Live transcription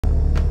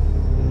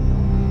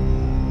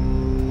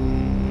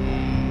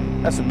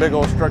That's a big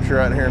old structure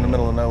out here in the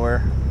middle of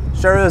nowhere.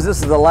 Sure is.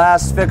 This is the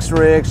last fixed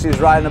rig. She's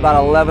riding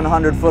about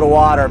 1,100 foot of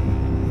water.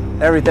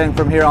 Everything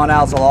from here on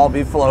out will all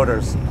be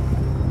floaters.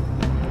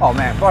 Oh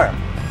man, Blair,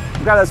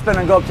 we gotta spin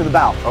and go up to the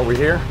bow. Are we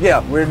here?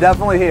 Yeah, we're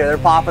definitely here. They're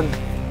popping.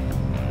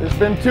 It's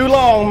been too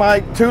long,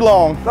 Mike, too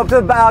long. Go up to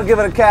the bow, give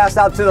it a cast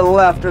out to the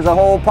left. There's a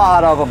whole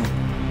pod of them.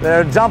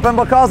 They're jumping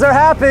because they're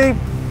happy.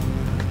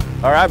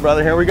 All right,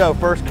 brother, here we go.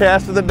 First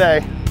cast of the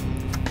day.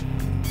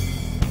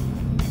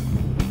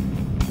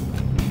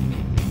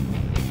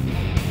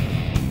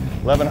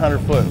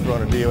 $1,100 foot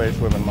throwing a DOA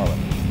swimming mullet.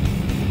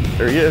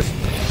 There he is.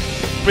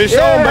 Fish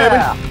on, baby.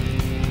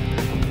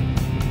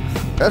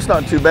 That's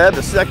not too bad.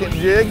 The second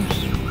jig.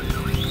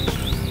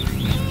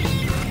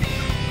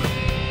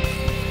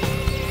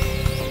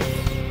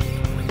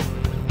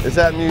 Is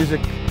that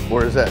music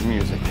or is that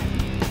music?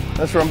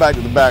 Let's run back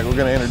to the back. We're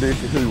going to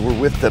introduce you who we're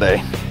with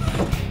today.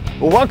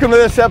 Well, welcome to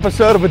this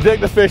episode of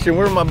Addictive Fishing.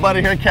 We're with my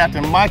buddy here, Capt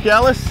Mike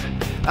Ellis,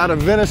 out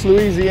of Venice,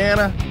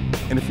 Louisiana.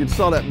 And if you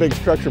saw that big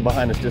structure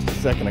behind us just a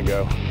second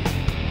ago,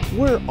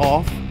 we're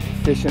off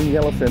fishing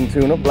yellowfin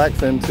tuna,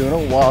 blackfin tuna,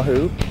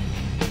 wahoo.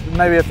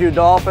 Maybe a few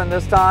dolphin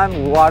this time.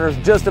 The water's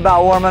just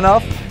about warm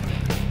enough.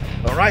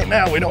 Well, right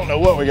now we don't know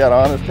what we got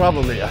on. It's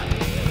probably a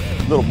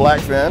little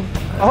blackfin.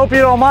 I hope you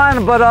don't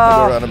mind, but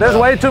there's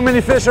way too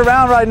many fish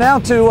around right now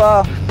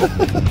to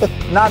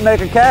not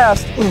make a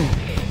cast.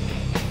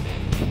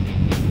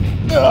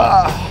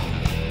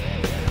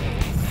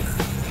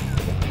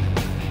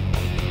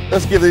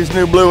 Let's give these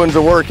new blue ones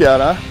a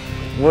workout, huh?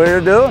 What are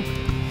you doing?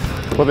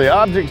 Well, the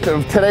object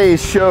of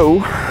today's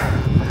show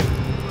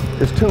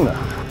is tuna.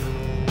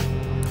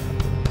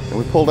 And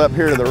we pulled up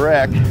here to the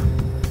wreck,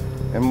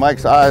 and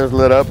Mike's eyes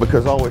lit up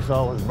because all we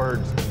saw was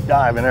birds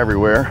diving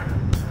everywhere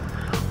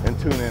and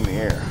tuna in the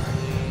air.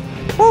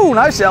 Ooh,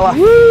 nice yellow.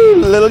 Woo,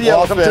 little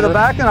yellowfin. Welcome to the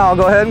back, and I'll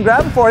go ahead and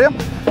grab them for you.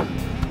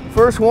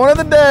 First one of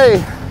the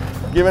day.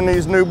 Giving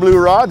these new blue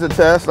rods a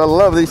test. I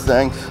love these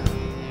things.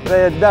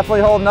 They're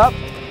definitely holding up.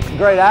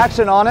 Great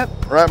action on it.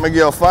 Right,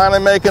 McGill, finally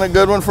making a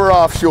good one for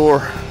offshore.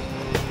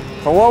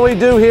 For what we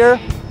do here,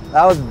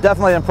 I was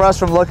definitely impressed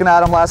from looking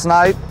at them last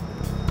night.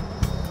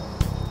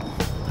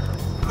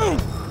 I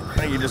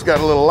think you just got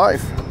a little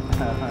life.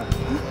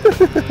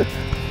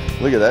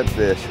 Look at that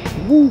fish.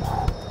 Woo.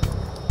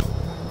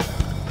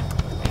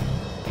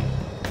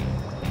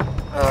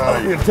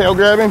 You gonna tail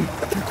grab him?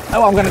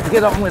 Oh, I'm gonna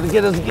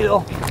get his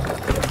gill.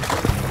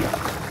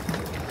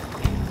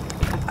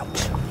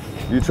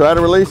 You try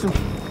to release him?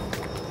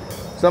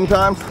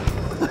 Sometimes?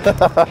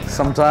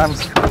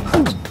 Sometimes.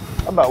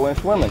 How about when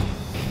swimming?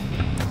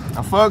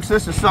 Now folks,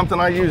 this is something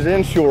I use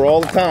inshore all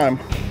the time.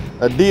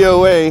 A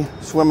DOA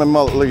swimming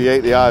mullet. Look, you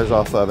ate the eyes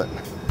off of it.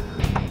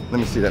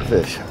 Let me see that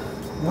fish.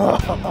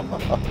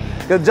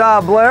 Good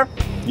job, Blair.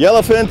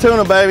 Yellowfin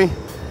tuna, baby.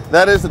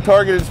 That is the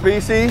targeted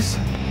species.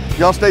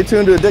 Y'all stay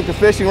tuned to Addictive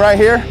Fishing right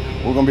here.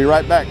 We're gonna be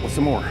right back with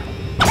some more.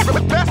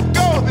 Let's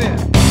go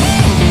then.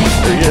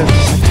 There he is.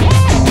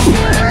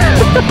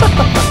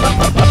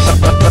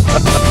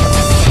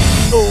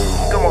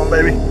 Oh, come on,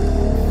 baby.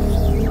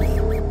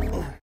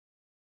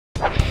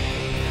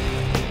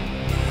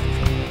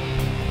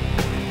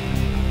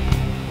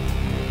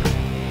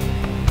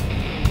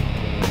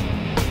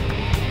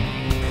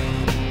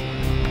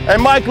 Hey,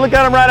 Mike, look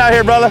at him right out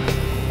here, brother.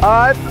 All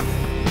right.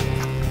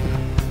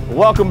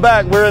 Welcome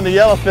back. We're in the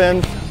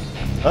yellowfins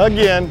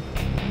again.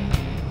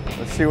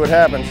 Let's see what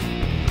happens.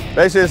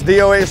 Basically, this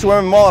DOA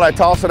swimming mullet, I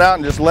toss it out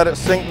and just let it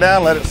sink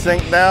down, let it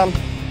sink down.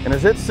 And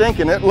as it's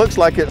sinking, it looks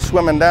like it's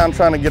swimming down,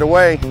 trying to get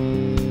away.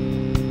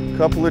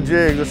 Couple of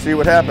jigs, let's see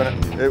what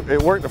happened.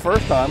 It worked the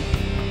first time.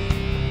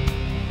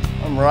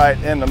 I'm right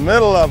in the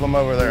middle of them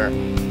over there.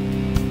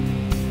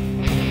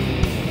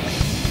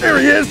 There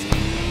he is.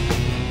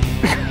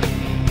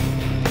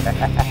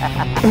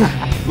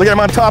 Look at him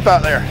on top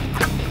out there.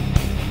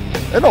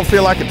 It don't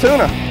feel like a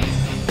tuna.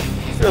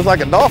 It feels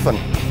like a dolphin.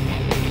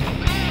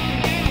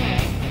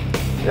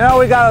 You know,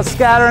 we got a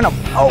scattering of,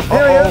 oh,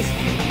 here he is.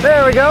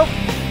 There we go.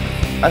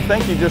 I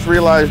think he just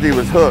realized he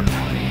was hooked.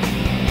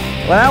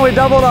 Well, now we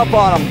doubled up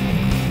on him.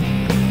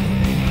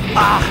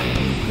 Ah,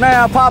 man,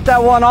 I popped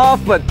that one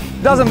off, but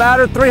doesn't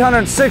matter.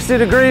 360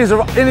 degrees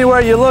or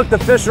anywhere you look, the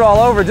fish are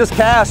all over. Just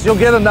cast, you'll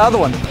get another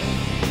one.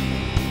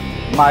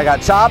 Mike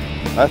got chopped.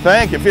 I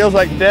think it feels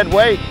like dead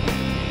weight.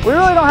 We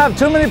really don't have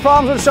too many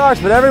problems with sharks,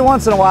 but every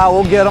once in a while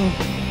we'll get them.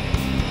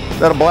 Is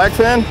that a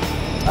blackfin?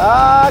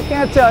 I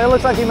can't tell. It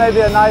looks like he may be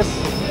a nice,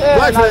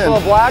 nice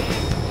little black.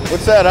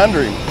 What's that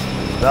under him?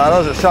 No,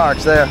 those are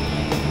sharks there.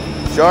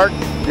 Shark?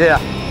 Yeah.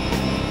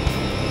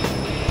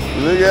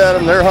 Look at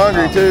them, they're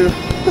hungry too.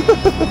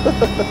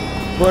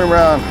 Put him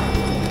around.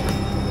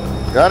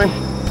 Got him?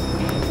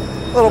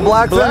 Little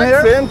blackfin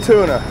here. Blackfin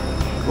tuna.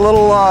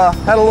 Little,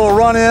 had a little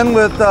run in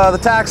with the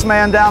tax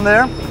man down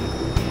there.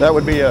 That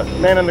would be a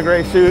man in the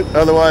gray suit,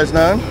 otherwise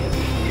known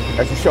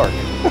as a shark.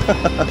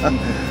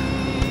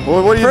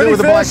 Well, what do you do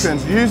with the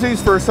blackfins? You use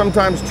these for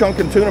sometimes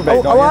chunking tuna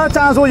bait, don't you? A lot of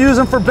times we'll use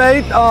them for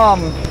bait.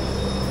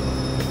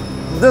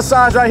 this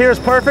size right here is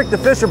perfect. The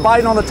fish are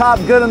biting on the top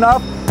good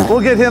enough. We'll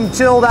get him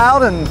chilled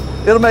out and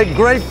it'll make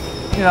great,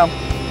 you know,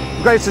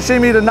 great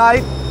sashimi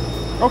tonight.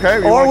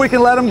 Okay. Or we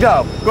can let him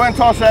go. Go ahead and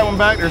toss that one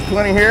back. There's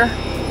plenty here.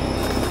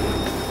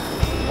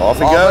 Off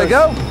he goes. Off they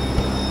go.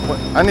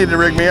 I need to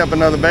rig me up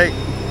another bait.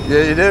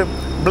 Yeah, you do.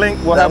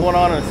 Blink, we'll have one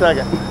on in a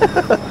second.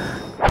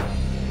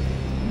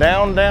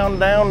 Down, down,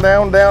 down,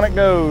 down, down it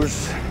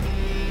goes.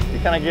 You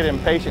kind of get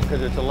impatient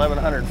because it's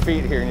 1,100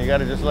 feet here and you got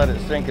to just let it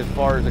sink as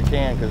far as it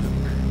can because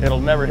it'll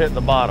never hit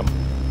the bottom.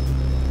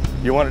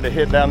 You want it to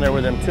hit down there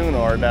where them tuna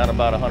are, down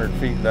about 100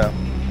 feet though.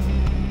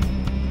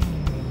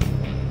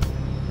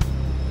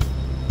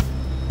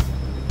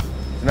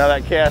 So now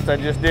that cast I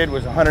just did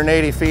was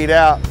 180 feet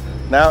out.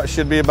 Now it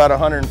should be about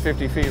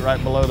 150 feet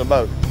right below the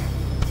boat.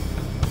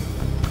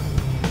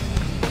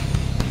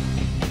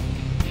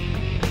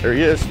 There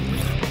he is.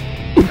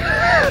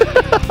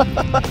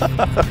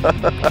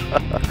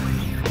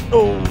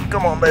 Oh,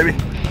 come on, baby.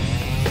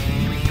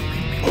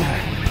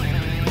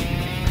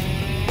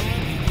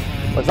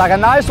 Looks like a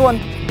nice one.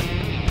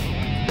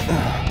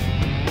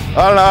 I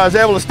don't know, I was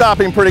able to stop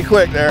him pretty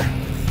quick there.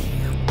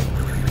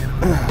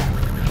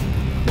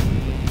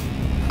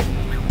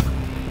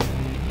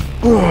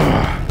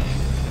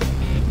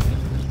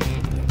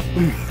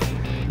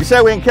 You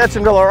say we can catch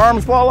him till our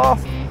arms fall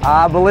off?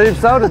 I believe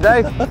so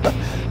today.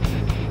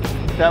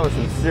 That was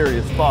some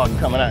serious fog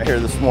coming out here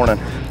this morning.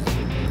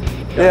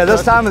 Yeah,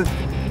 this time of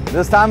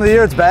the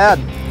year it's bad.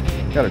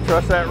 Gotta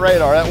trust that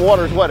radar. That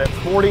water's what, at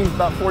 40,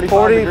 about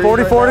 45 degrees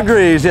 44 right now?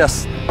 degrees,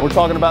 yes. We're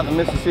talking about the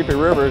Mississippi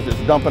River as it's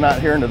dumping out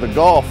here into the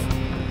Gulf.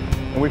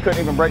 And we couldn't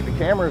even break the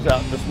cameras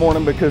out this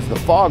morning because the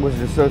fog was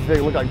just so thick.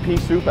 It looked like pea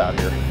soup out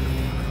here.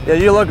 Yeah,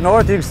 you look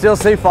north, you can still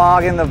see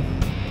fog in the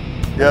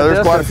Yeah, there's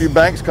quite a few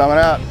banks coming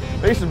out.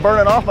 At least it's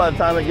burning off by the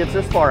time it gets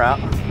this far out.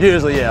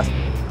 Usually, yes.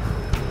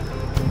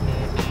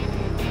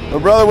 Well,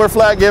 brother, we're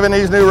flat giving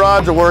these new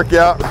rods a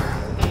workout.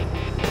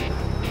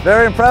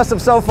 Very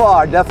impressive so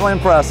far, definitely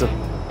impressive.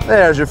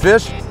 There's your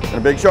fish. And a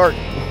big shark.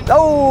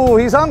 Oh,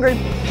 he's hungry.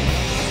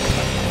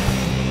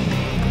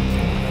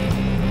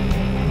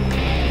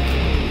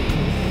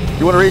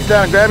 You want to reach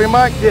down and grab him,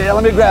 Mike? Yeah,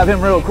 let me grab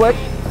him real quick.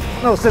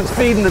 No sense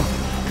feeding the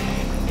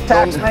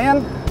tax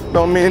man.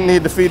 Don't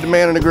need to feed the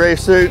man in the gray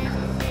suit.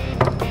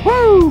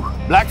 Woo!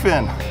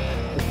 Blackfin.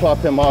 Just pop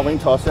him off. We can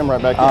toss him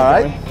right back in. All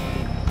right.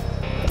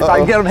 If I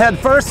can get him head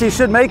first, he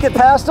should make it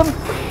past him.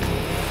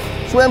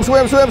 Swim,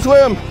 swim, swim,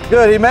 swim.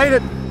 Good, he made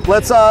it.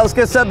 Let's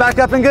get set back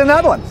up and get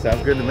another one.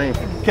 Sounds good to me.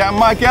 Capt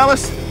Mike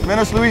Ellis,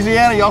 Venice,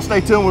 Louisiana. Y'all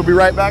stay tuned. We'll be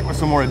right back with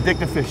some more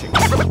addictive fishing.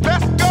 Let's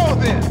go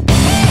then.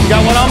 You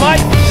got one on,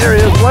 Mike? There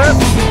he is, Blair.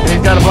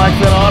 He's got a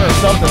blackfin on or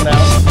something now.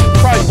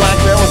 Probably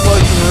blackfin. We're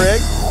close to the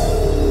rig.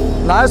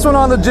 Nice one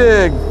on the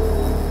jig.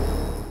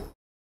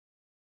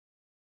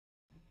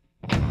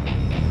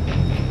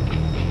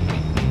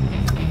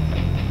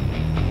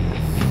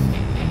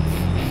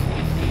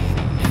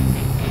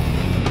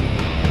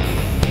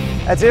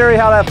 That's eerie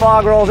how that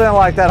fog rolls in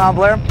like that, huh,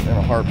 Blair? In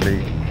a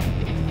heartbeat.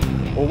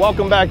 Well,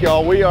 welcome back,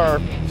 y'all. We are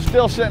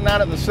still sitting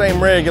out at the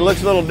same rig. It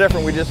looks a little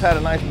different. We just had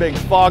a nice big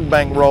fog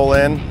bank roll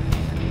in.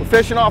 We're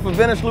fishing off of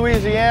Venice,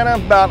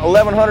 Louisiana, about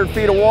 1,100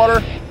 feet of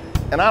water,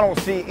 and I don't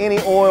see any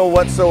oil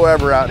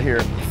whatsoever out here.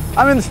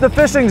 I mean, the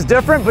fishing's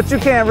different, but you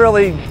can't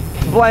really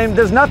blame,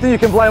 there's nothing you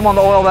can blame on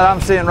the oil that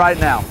I'm seeing right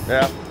now.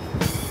 Yeah.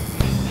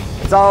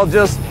 It's all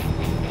just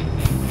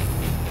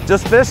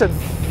fishing.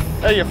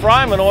 Hey, you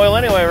fry them in oil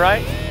anyway,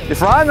 right? You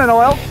fry them in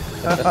oil.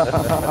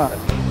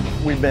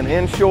 We've been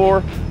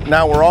inshore,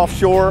 now we're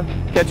offshore,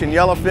 catching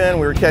yellowfin.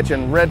 We were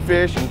catching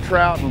redfish and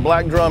trout and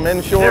black drum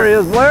inshore. There he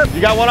is, Blair.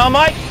 You got one on,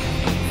 Mike?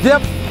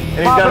 Yep. And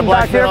he's got a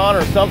blackfin on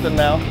or something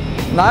now.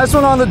 Nice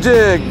one on the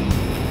jig.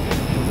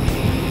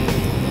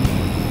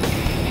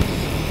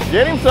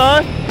 Get him,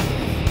 son.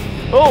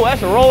 Oh,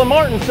 that's a Roland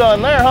Martin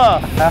son there, huh?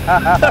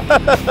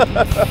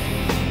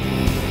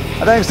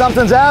 I think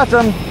something's after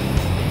him.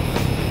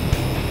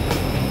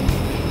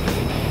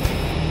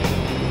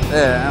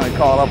 Yeah, and we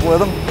caught up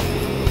with him.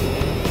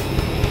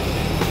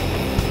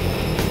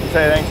 You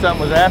say you think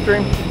something was after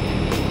him?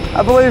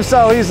 I believe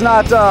so. He's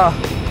not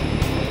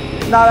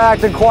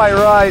acting quite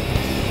right.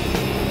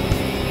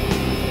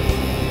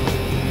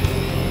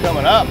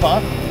 Coming up, huh?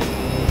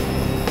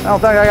 I don't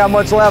think I got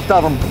much left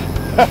of him.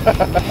 A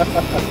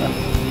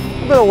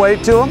bit of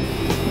weight to him,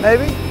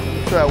 maybe.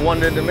 That's what that one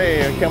did to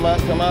me. Come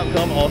up, come up,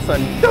 come. All of a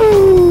sudden,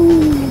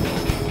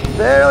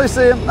 Barely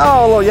see him.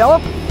 Oh, a little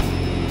yellow.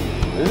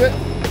 is it?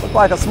 Look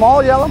like a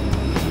small yellow.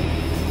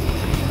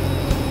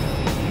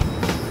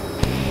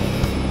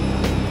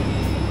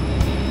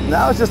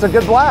 No, it's just a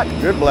good black.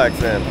 Good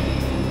blackfin.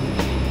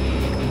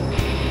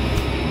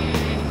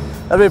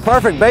 That'd be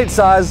perfect bait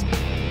size,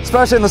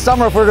 especially in the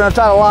summer if we're going to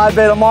try to live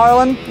bait a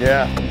marlin.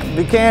 Yeah,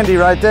 Be candy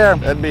right there.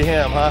 that'd be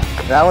him, huh?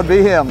 That would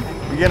be him.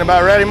 You getting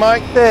about ready,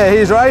 Mike? Yeah,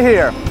 he's right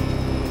here.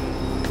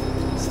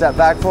 Step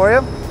back for you.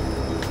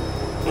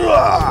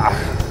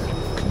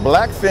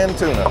 Blackfin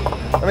tuna.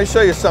 Let me show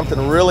you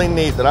something really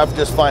neat that I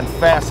just find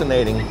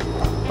fascinating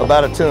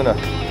about a tuna.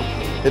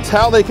 It's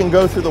how they can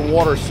go through the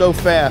water so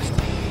fast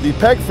the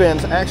peg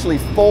fins actually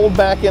fold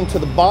back into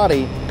the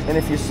body, and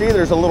if you see,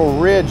 there's a little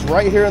ridge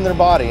right here in their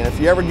body. And if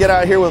you ever get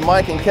out here with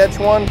Mike and catch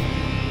one,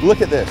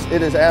 look at this.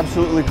 It is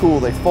absolutely cool.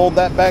 They fold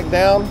that back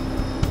down,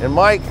 and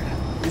Mike,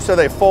 you said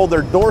they fold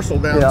their dorsal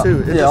down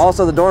too. Yeah,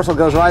 also the dorsal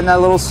goes right in that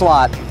little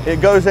slot.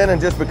 It goes in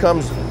and just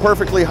becomes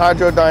perfectly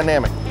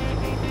hydrodynamic.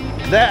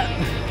 That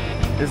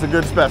is a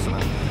good specimen.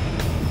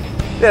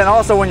 Yeah, and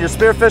also when you're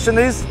spearfishing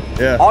these,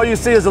 all you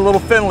see is the little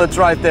finlets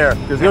right there.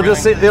 You'll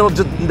just see,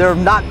 they're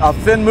not a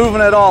fin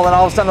moving at all, and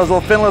all of a sudden those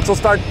little finlets will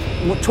start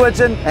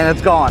twitching and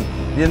it's gone.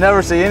 You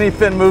never see any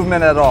fin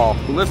movement at all.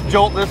 Well, let's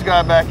jolt this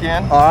guy back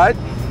in. All right,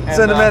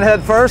 send him in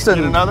head first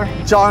and another.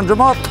 Charge him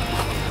up.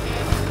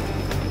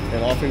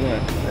 And off he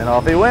went. And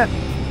off he went.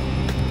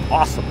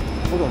 Awesome.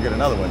 We're gonna get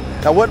another one.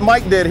 Now what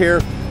Mike did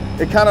here,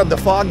 it kind of, the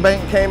fog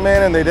bank came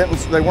in and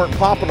they weren't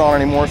popping on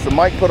anymore, so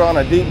Mike put on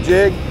a deep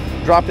jig,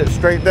 dropped it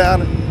straight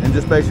down, and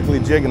just basically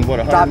jigging what,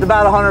 100? Dropped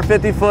about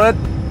 150 foot.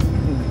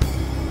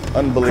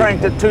 Unbelievable.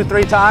 Cranked it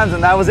 2-3 times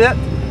and that was it.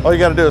 All you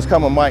gotta do is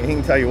come with Mike, he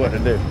can tell you what to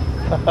do.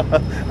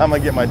 I'm gonna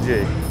get my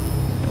jig.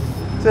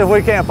 See if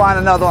we can't find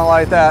another one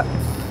like that.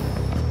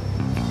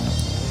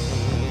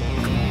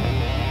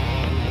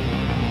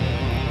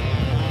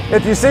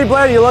 If you see,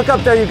 Blair, you look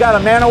up there, you've got a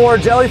man-o-war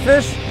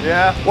jellyfish.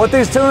 Yeah. What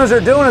these tunas are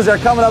doing is they're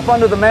coming up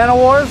under the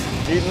man-o-wars.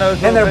 Eating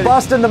those and they're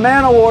busting the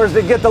man-o-wars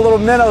to get the little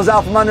minnows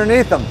out from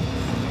underneath them.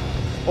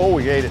 Oh,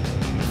 we ate it.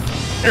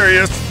 There he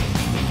is.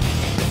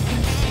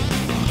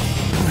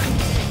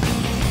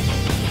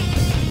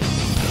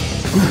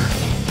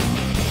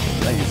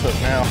 I think he's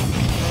hooked now.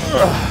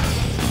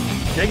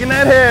 Shaking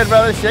that head,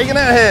 brother, shaking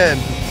that head.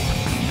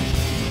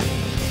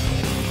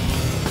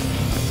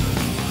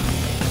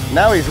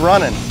 Now he's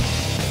running.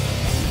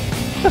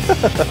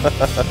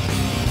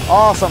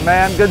 Awesome,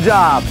 man, good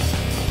job.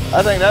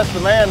 I think that's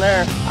the man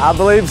there. I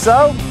believe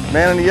so.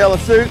 Man in the yellow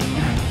suit.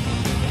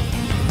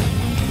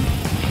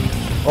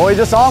 Oh, we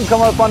just saw him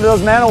come up under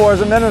those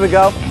man-o-wars a minute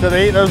ago. So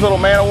they eat those little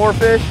man-o-war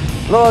fish?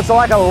 Little, it's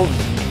like a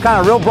kind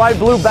of real bright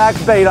blue back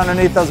bait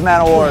underneath those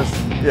man-o-wars.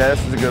 Yeah,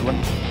 this is a good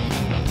one.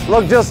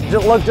 Look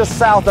just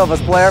south of us,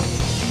 Blair.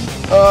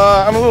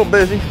 I'm a little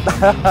busy.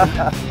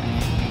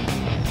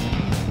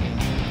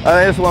 I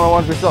think it's one of the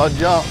ones we saw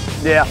jump.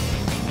 Yeah.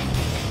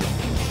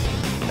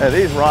 Yeah,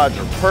 these rods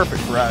are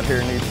perfect for out here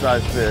in these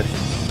size fish.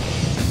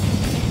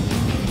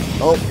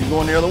 Oh, he's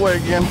going the other way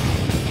again.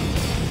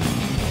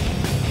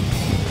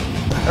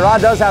 The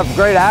rod does have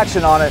great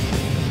action on it.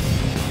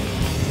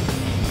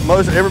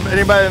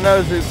 Anybody that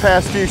knows the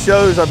past few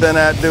shows I've been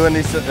at doing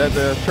these at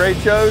the trade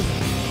shows,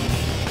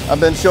 I've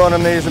been showing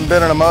them these and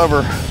bending them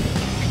over.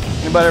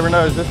 Anybody ever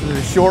knows this is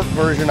a short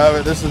version of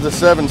it. This is the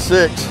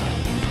 7.6,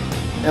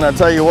 and I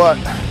tell you what,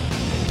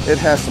 it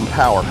has some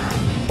power.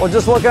 Well,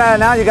 just looking at it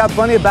now, you got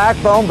plenty of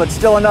backbone, but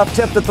still enough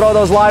tip to throw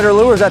those lighter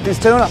lures at these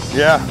tuna.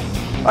 Yeah.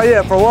 Oh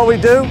yeah, for what we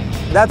do,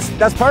 that's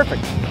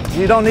perfect.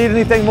 You don't need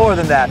anything more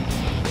than that.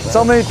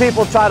 So many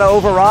people try to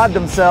overrod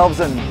themselves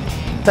and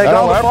take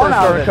all the fun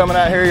out of it. Coming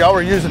out here, y'all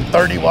were using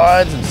 30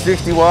 wides and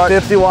 60 wides.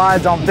 50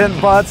 wides on bent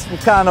butts. We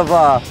kind of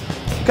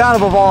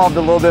evolved a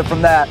little bit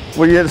from that.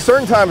 Well, at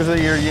certain times of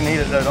the year you need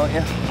it though, don't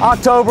you?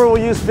 October we'll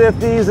use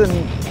 50s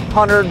and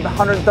 100,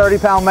 130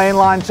 pound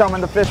mainline chumming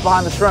the fish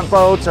behind the shrimp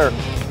boats, or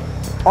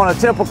on a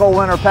typical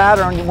winter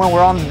pattern when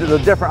we're on the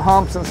different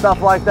humps and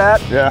stuff like that.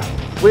 Yeah.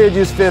 We'd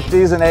use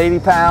 50s and 80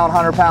 pound,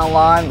 100 pound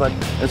line, but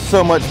it's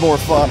so much more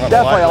fun.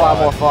 Definitely a lot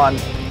more fun.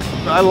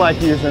 I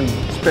like using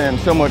spin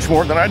so much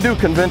more than I do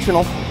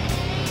conventional,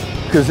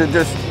 because it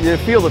just, you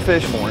feel the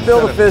fish more.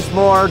 Feel the fish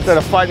more. Instead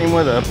of fighting him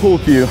with a pool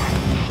cue.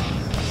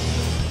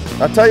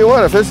 I tell you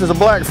what, if this is a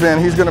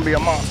blackfin, he's going to be a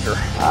monster.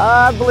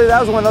 I believe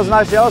that was one of those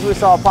nice yellows we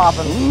saw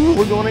popping. Ooh,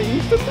 we're going to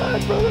eat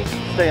tonight, brother.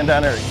 Staying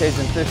down there at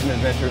Cajun Fishing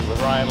Adventures with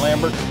Ryan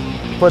Lambert.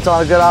 Puts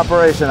on a good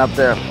operation up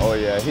there. Oh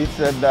yeah, he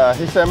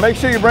said make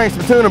sure you bring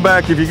some tuna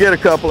back if you get a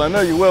couple. I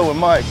know you will with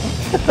Mike.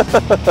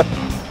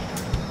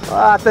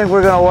 Well, I think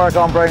we're going to work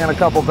on bringing a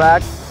couple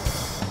back.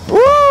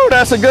 Woo,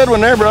 that's a good one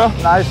there, bro.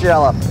 Nice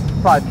yellow.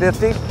 Probably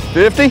 50.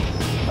 50?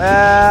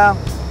 Yeah,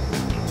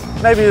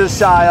 maybe just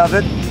shy of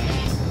it.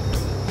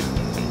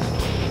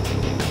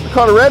 I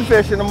caught a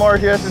redfish in the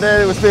marsh yesterday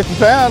that was 50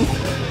 pounds.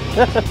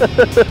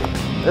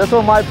 This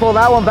one might pull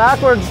that one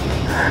backwards.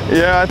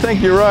 Yeah, I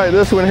think you're right.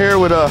 This one here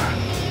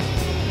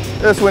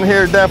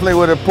definitely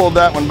would have pulled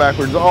that one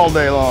backwards all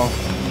day long.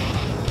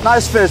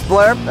 Nice fish,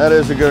 Blair. That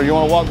is a good one. You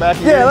want to walk back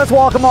again? Yeah, let's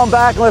walk them on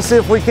back and let's see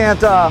if we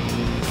can't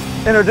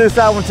introduce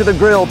that one to the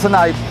grill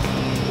tonight.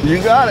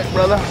 You got it,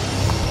 brother.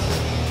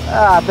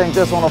 I think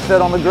this one will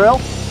fit on the grill.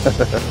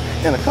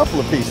 In a couple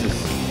of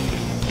pieces.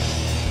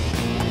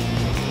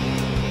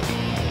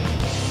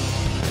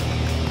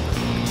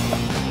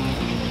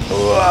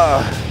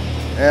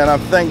 And I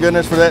thank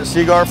goodness for that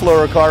cigar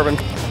fluorocarbon.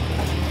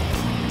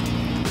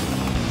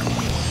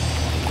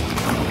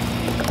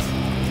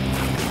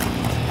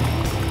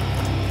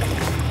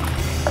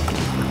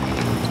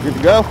 Good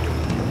to go?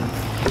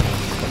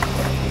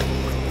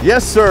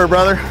 Yes, sir,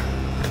 brother.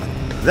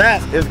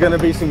 That is going to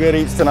be some good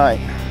eats tonight.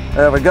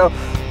 There we go.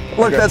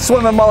 Look, that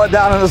swimming mullet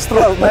down in his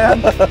throat,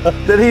 man.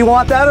 Did he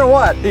want that or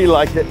what? He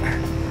liked it.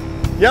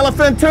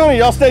 Yellowfin tuna,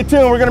 y'all stay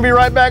tuned. We're gonna be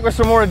right back with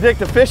some more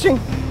addictive fishing.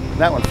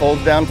 That one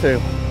folds down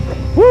too.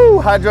 Woo,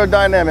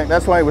 hydrodynamic.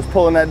 That's why he was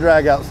pulling that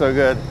drag out so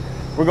good.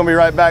 We're gonna be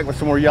right back with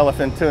some more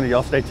yellowfin tuna.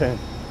 Y'all stay tuned.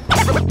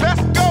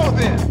 Let's go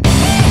then.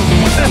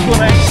 This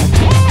one ain't.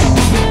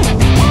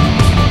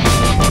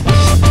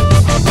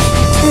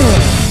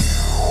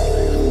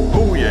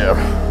 Oh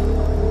yeah.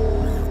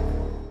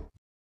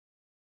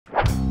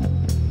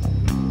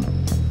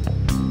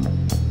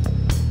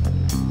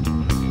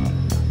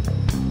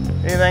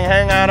 Anything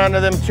hang out under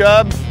them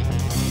chubs?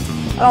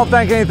 I don't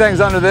think anything's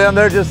under them.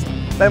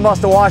 They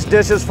must have washed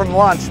dishes from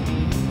lunch.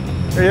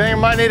 You think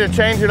you might need to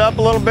change it up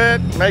a little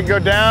bit, make it go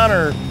down,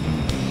 or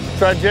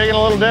try jigging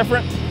a little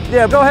different?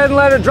 Yeah, go ahead and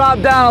let it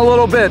drop down a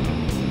little bit.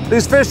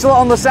 These fish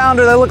on the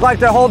sounder, they look like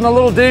they're holding a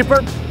little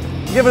deeper.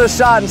 Give it a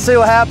shot and see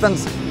what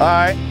happens. All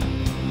right.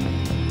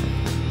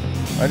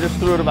 I just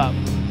threw it about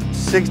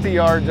 60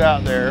 yards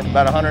out there,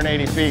 about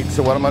 180 feet.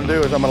 So what I'm gonna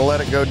do is I'm gonna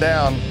let it go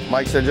down.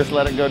 Mike said just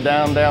let it go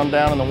down, down,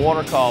 down in the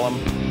water column.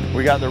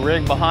 We got the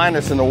rig behind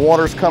us and the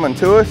water's coming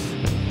to us.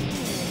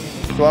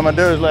 So what I'm gonna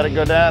do is let it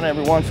go down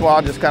every once in a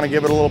while, just kind of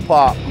give it a little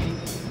pop.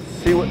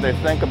 See what they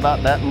think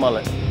about that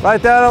mullet.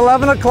 Right there at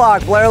 11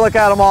 o'clock, Blair, look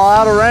at them all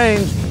out of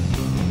range.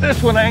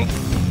 This one ain't.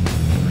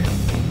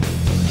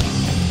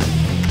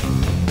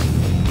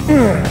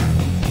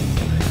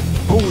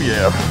 Oh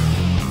yeah.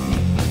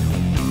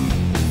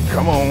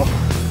 Come on.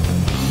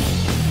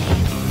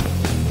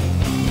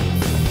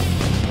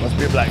 Must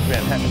be a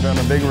blackfin, hadn't done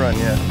a big run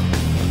yet.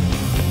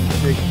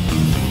 Big.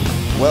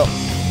 Well,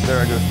 there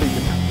I go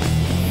speaking.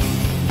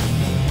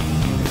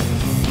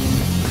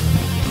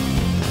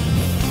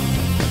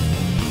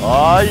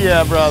 Oh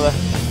yeah, brother.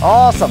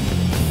 Awesome.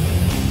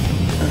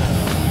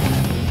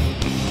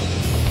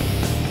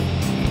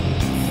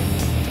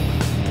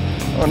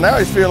 Well, now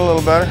he's feeling a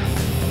little better.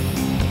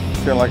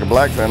 Feeling like a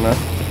blackfin now.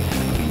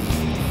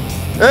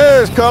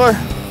 There's color.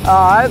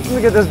 All right, let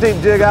me get this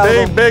deep jig out of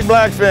him. Big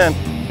blackfin.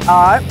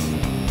 All right.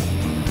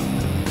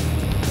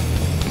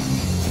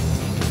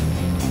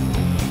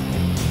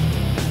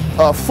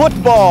 A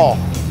football.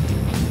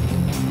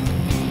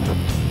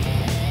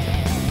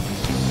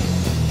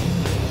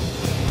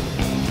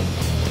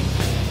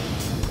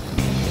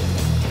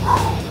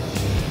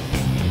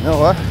 You know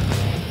what?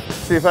 Let's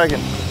see if I can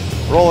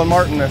roll and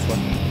martin this one.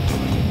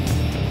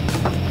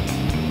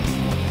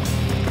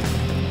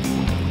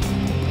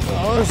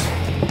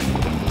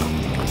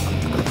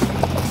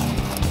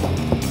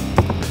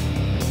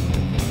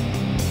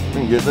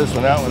 We can get this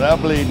one out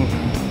without bleeding.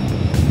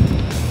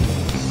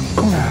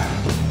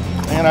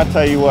 And I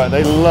tell you what,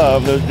 they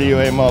love those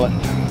DOA mullet.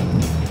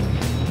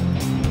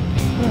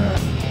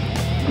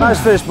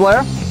 Nice fish,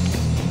 Blair.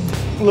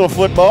 A little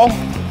football.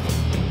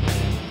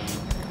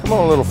 Come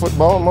on, little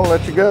football, I'm gonna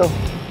let you go.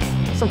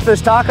 Some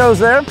fish tacos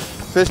there.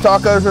 Fish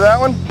tacos with that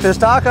one? Fish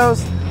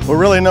tacos. Well,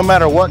 really, no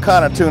matter what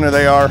kind of tuna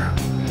they are,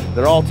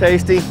 they're all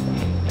tasty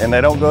and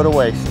they don't go to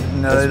waste.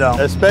 No, they don't.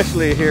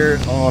 Especially here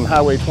on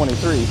Highway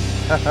 23.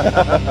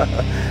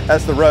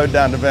 That's the road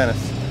down to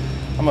Venice.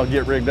 I'm gonna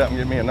get rigged up and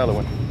get me another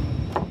one.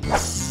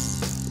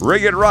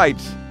 Rig It Right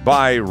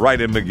by Wright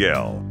 &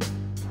 Miguel.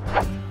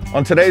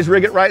 On today's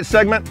Rig It Right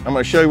segment, I'm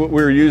gonna show you what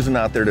we were using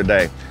out there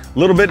today. A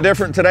little bit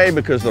different today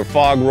because the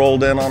fog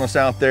rolled in on us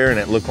out there and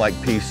it looked like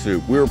pea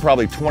soup. We were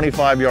probably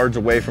 25 yards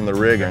away from the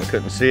rig and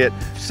couldn't see it.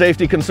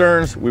 Safety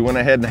concerns, we went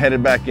ahead and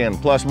headed back in.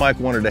 Plus Mike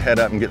wanted to head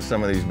up and get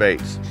some of these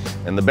baits.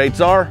 And the baits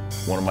are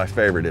one of my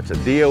favorite. It's a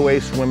DOA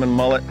swimming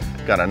mullet.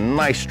 Got a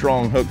nice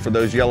strong hook for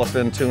those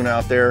yellowfin tuna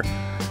out there.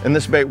 And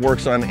this bait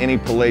works on any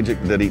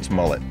pelagic that eats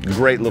mullet.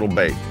 Great little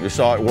bait. You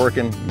saw it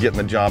working, getting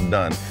the job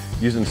done.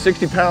 Using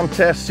 60-pound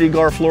test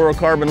Seaguar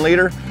fluorocarbon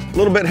leader. A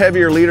little bit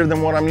heavier leader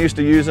than what I'm used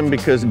to using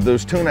because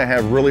those tuna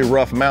have really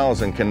rough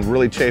mouths and can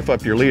really chafe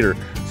up your leader.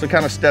 So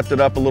kind of stepped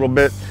it up a little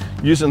bit.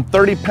 Using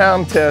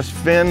 30-pound test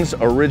Finn's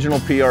original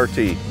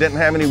PRT. Didn't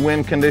have any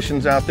wind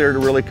conditions out there to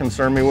really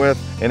concern me with.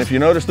 And if you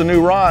notice the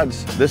new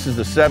rods, this is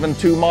the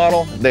 7.2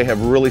 model. They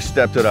have really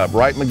stepped it up.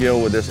 Wright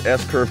McGill with this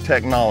S-curve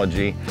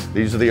technology.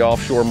 These are the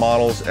offshore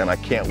models and I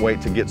can't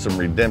wait to get some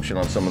redemption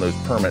on some of those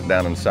permit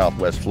down in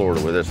Southwest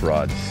Florida with this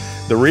rod.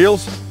 The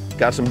reels,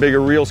 got some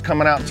bigger reels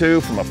coming out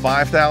too, from a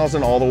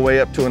 5,000 all the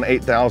way up to an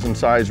 8,000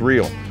 size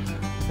reel.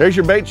 There's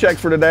your bait check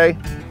for today.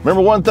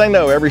 Remember one thing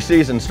though, every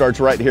season starts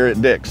right here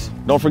at Dick's.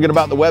 Don't forget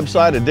about the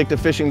website,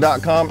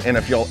 addictivefishing.com, and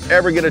if y'all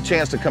ever get a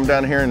chance to come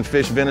down here and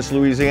fish Venice,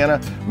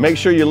 Louisiana, make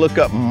sure you look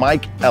up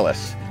Mike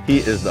Ellis. He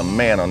is the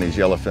man on these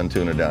yellowfin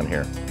tuna down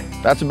here.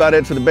 That's about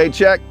it for the bait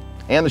check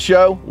and the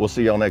show. We'll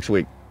see y'all next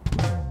week.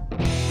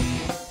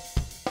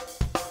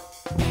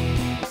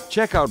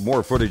 Check out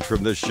more footage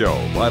from this show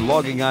by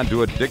logging on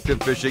to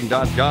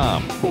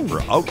addictivefishing.com for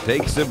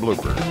outtakes and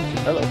bloopers.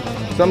 Hello.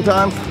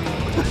 Sometimes.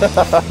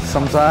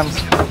 Sometimes.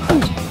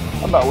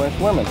 How about when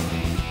swimming?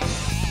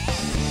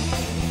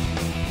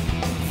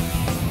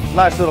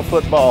 Nice little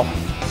football.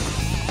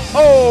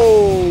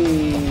 Oh!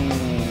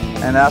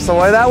 And that's the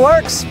way that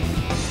works.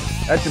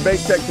 That's your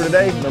bait check for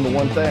today. Remember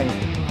one thing,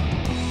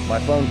 My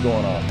phone's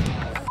going off.